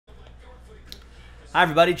Hi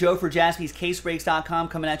everybody, Joe for JaspysCaseBreaks.com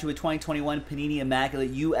coming at you with 2021 Panini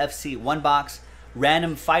Immaculate UFC 1-box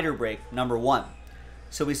random fighter break number 1.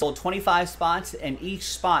 So we sold 25 spots and each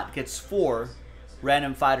spot gets 4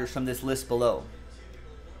 random fighters from this list below.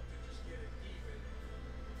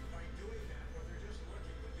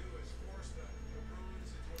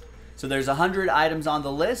 So there's 100 items on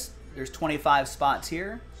the list. There's 25 spots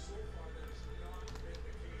here.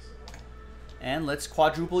 And let's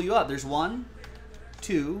quadruple you up. There's 1,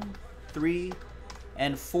 2, 3,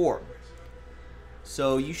 and 4.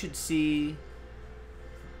 So you should see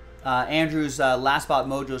Andrew's last spot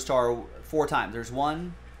mojo star 4 times. There's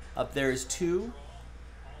 1, up there is 2,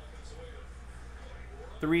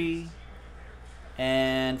 3,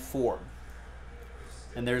 and 4.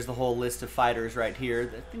 And there's the whole list of fighters right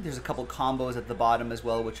here. I think there's a couple combos at the bottom as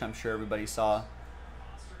well, which I'm sure everybody saw.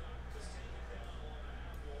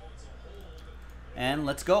 And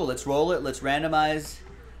let's go. Let's roll it. Let's randomize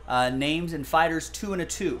names and fighters 2 and a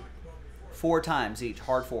 2. 4 times each.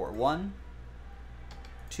 Hard 4. 1,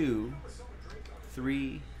 2,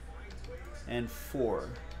 3, and 4.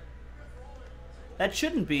 That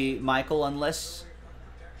shouldn't be Michael unless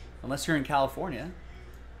you're in California.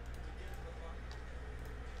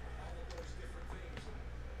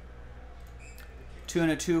 Two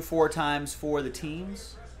and a 2, 4 times for the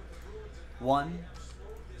teams. 1,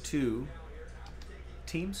 2,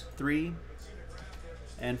 teams, 3,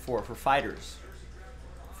 and 4 for fighters.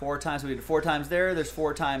 4 times. We did 4 times there. There's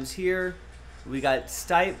 4 times here. We got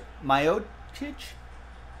Stipe Miocic.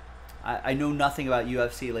 I know nothing about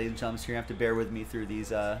UFC, ladies and gentlemen, so you have to bear with me through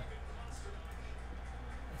these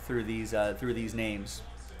names.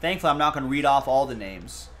 Thankfully, I'm not going to read off all the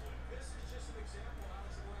names.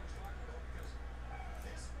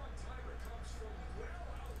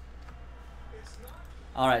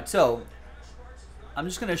 All right, so I'm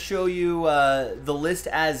just going to show you the list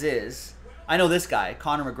as is. I know this guy,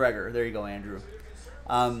 Conor McGregor. There you go, Andrew.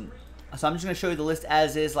 So I'm just going to show you the list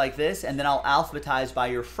as is like this, and then I'll alphabetize by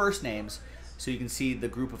your first names so you can see the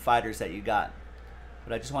group of fighters that you got.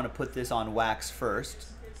 But I just want to put this on wax first.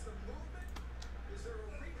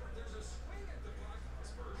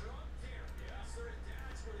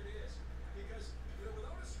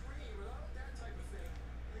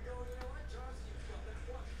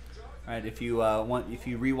 All right, if you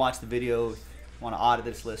rewatch the video, want to audit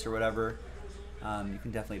this list or whatever, you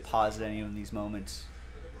can definitely pause at any of these moments.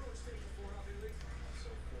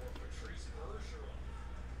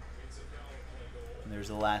 And there's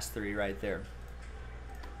the last 3 right there.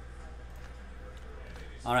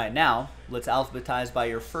 All right, now let's alphabetize by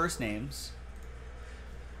your first names.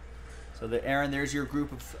 So Aaron, there's your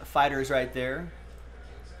group of fighters right there.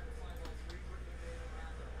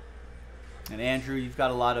 And Andrew, you've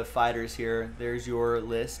got a lot of fighters here. There's your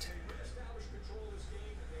list.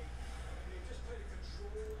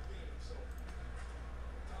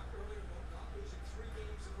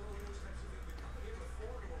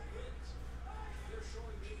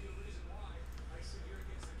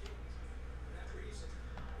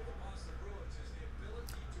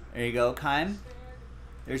 There you go, Kaim.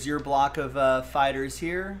 There's your block of fighters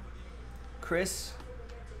here. Chris,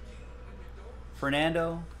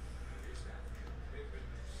 Fernando,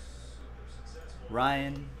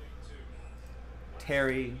 Ryan,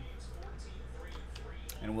 Terry,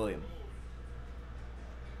 and William.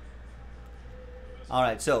 All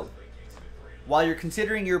right, so while you're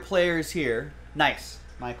considering your players here, nice,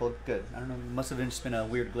 Michael, good. I don't know, it must have just been a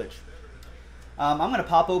weird glitch. I'm going to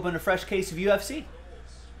pop open a fresh case of UFC.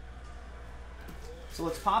 So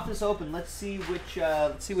let's pop this open. Let's see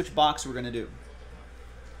which box we're going to do.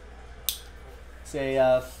 It's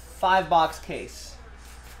a 5-box case.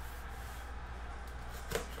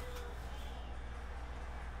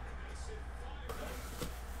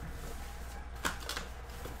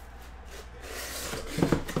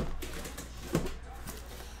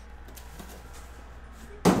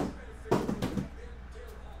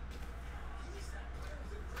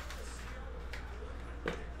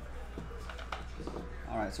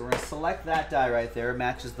 So we're going to select that die right there,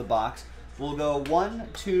 matches the box. We'll go 1,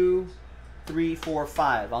 2, 3, 4,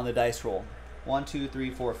 5 on the dice roll. 1, 2,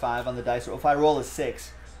 3, 4, 5 on the dice roll. If I roll a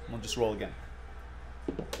 6, we'll just roll again.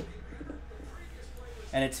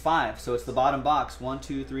 And it's 5, so it's the bottom box. 1,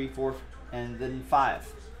 2, 3, 4, and then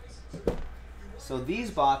 5. So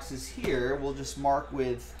these boxes here, we'll just mark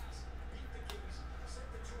with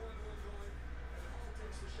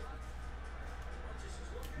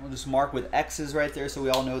X's right there so we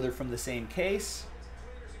all know they're from the same case.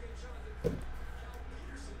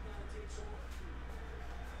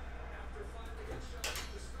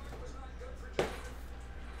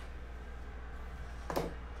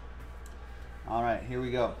 here we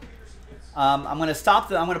go. I'm going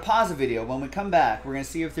to pause the video. When we come back, we're going to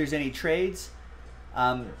see if there's any trades,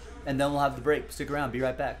 and then we'll have the break. Stick around. Be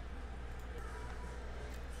right back.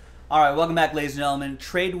 All right, welcome back, ladies and gentlemen.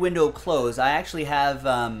 Trade window closed. I actually have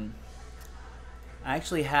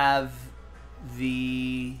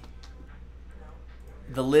the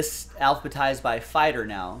list alphabetized by fighter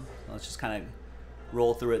now. Let's just kind of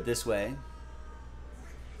roll through it this way.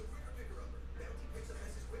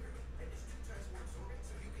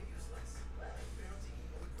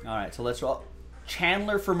 All right, so let's roll.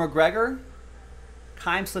 Chandler for McGregor.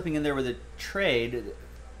 Keim slipping in there with a trade.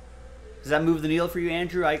 Does that move the needle for you,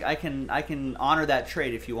 Andrew? I can honor that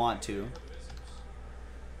trade if you want to.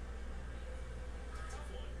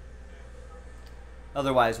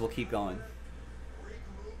 Otherwise, we'll keep going.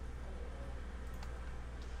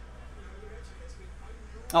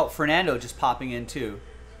 Oh, Fernando just popping in too.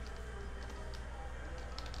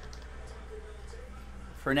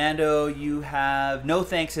 Fernando, you have no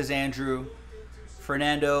thanks, says Andrew.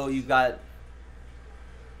 Fernando, you got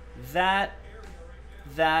that,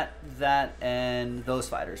 and those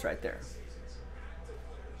fighters right there.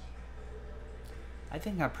 I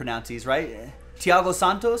think I pronounced these right. Thiago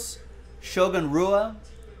Santos, Shogun Rua,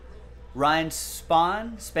 Ryan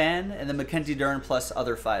Span, and then Mackenzie Dern plus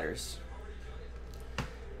other fighters.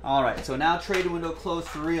 All right, so now trade window closed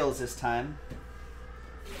for reals this time.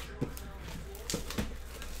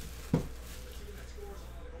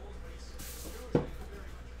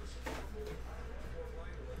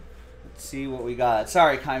 Let's see what we got.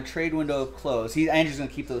 Sorry, Keim, trade window closed. Andrew's gonna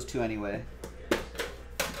keep those two anyway.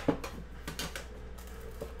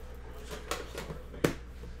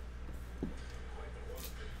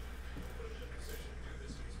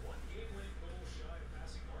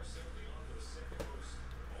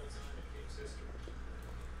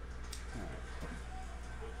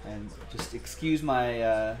 And just excuse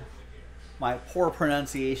my my poor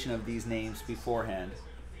pronunciation of these names beforehand.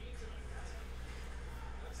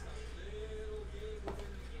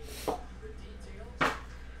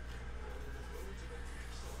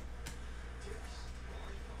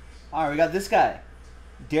 All right, we got this guy,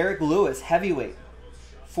 Derek Lewis, heavyweight,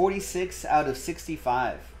 46 out of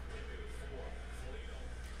 65.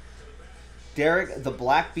 Derek the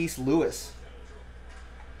Black Beast Lewis.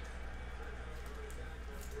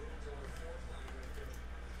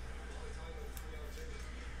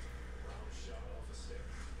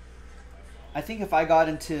 I think if I got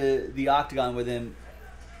into the octagon with him,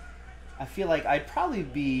 I feel like I'd probably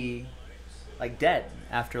be like dead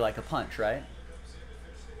after like a punch, right?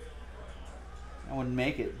 I wouldn't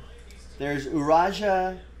make it. There's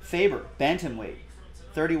Uraja Faber, bantamweight,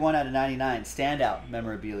 31 out of 99, standout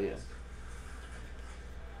memorabilia.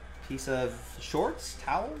 Piece of shorts,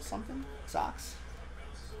 towel, something, socks.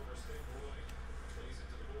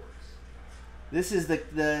 This is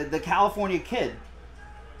the California Kid.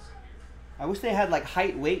 I wish they had like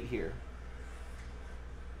height weight here.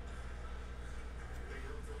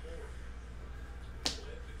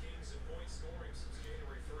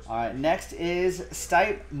 All right, next is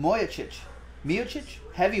Stipe Miocic,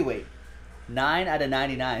 heavyweight, 9 out of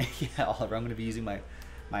 99. Yeah, Oliver, I'm going to be using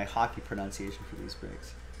my hockey pronunciation for these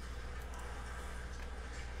breaks.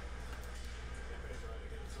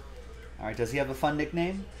 All right, does he have a fun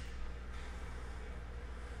nickname?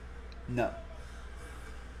 No.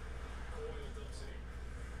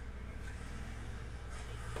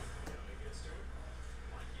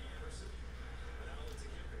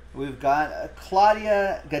 We've got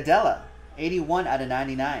Claudia Gadella, 81 out of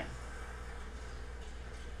 99.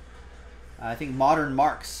 I think Modern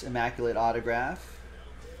Marks, Immaculate autograph.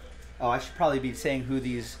 Oh, I should probably be saying who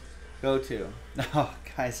these go to. Oh,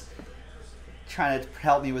 guys, trying to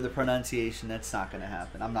help me with the pronunciation. That's not going to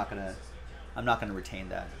happen. I'm not going to retain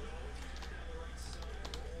that.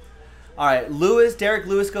 All right, Derek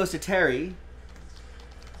Lewis goes to Terry.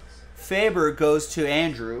 Faber goes to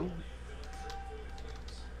Andrew.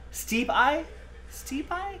 Steve I?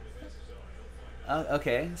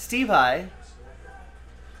 Okay. Steve I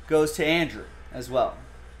goes to Andrew as well.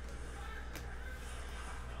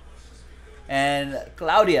 And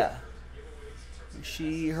Claudia,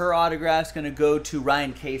 her autograph's going to go to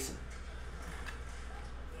Ryan Kaysen.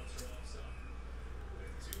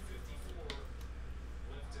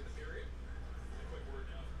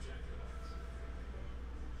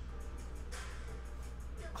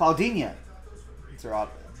 Claudinha.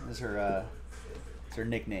 That's her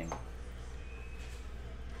nickname.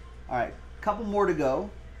 All right, couple more to go.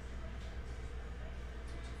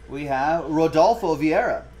 We have Rodolfo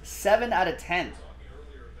Vieira, 7 out of 10.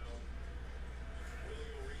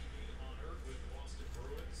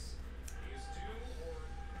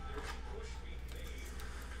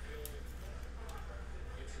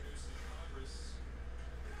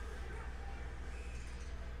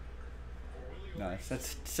 No,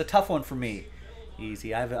 it's a tough one for me.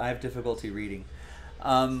 Easy. I have difficulty reading.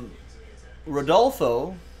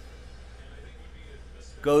 Rodolfo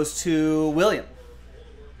goes to William.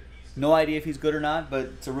 No idea if he's good or not, but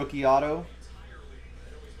it's a rookie auto.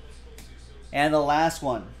 And the last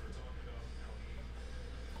one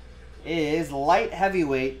is light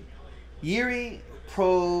heavyweight Yuri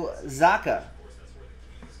Prochazka.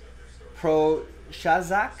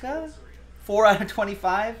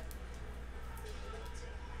 4/25.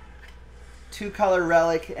 2-color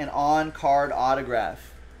relic and on-card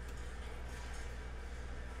autograph.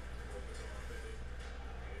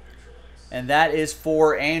 And that is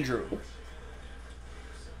for Andrew.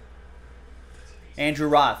 Andrew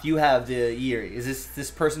Roth, you have the year. Is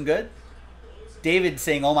this person good? David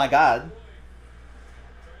saying, "Oh my God."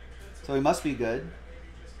 So he must be good.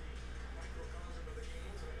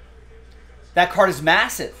 That card is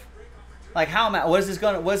massive. Like what is this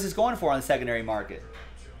going for on the secondary market?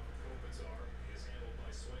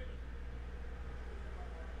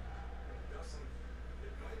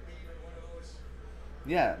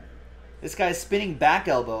 Yeah. This guy's spinning back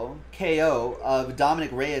elbow KO of Dominic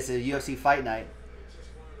Reyes at UFC Fight Night.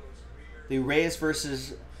 The Reyes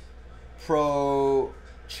versus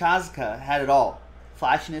Prochazka had it all.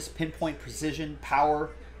 Flashiness, pinpoint precision, power,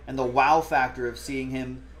 and the wow factor of seeing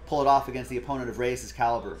him pull it off against the opponent of Reyes'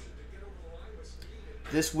 caliber.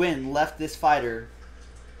 This win left no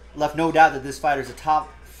doubt that this fighter is a top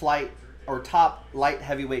light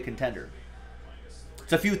heavyweight contender.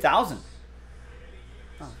 It's a few thousand.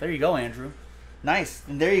 Oh, there you go, Andrew. Nice.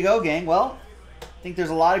 And there you go, gang. Well, I think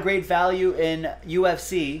there's a lot of great value in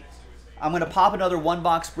UFC. I'm going to pop another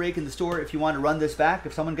one-box break in the store if you want to run this back.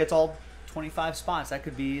 If someone gets all 25 spots,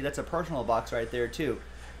 that's a personal box right there, too.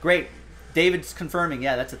 Great. David's confirming.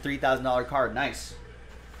 Yeah, that's a $3,000 card. Nice.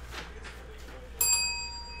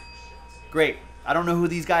 Great. I don't know who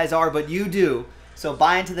these guys are, but you do. So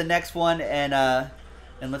buy into the next one and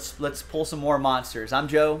let's pull some more monsters. I'm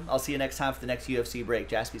Joe. I'll see you next time for the next UFC break.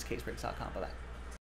 JaspysCaseBreaks.com. Bye-bye.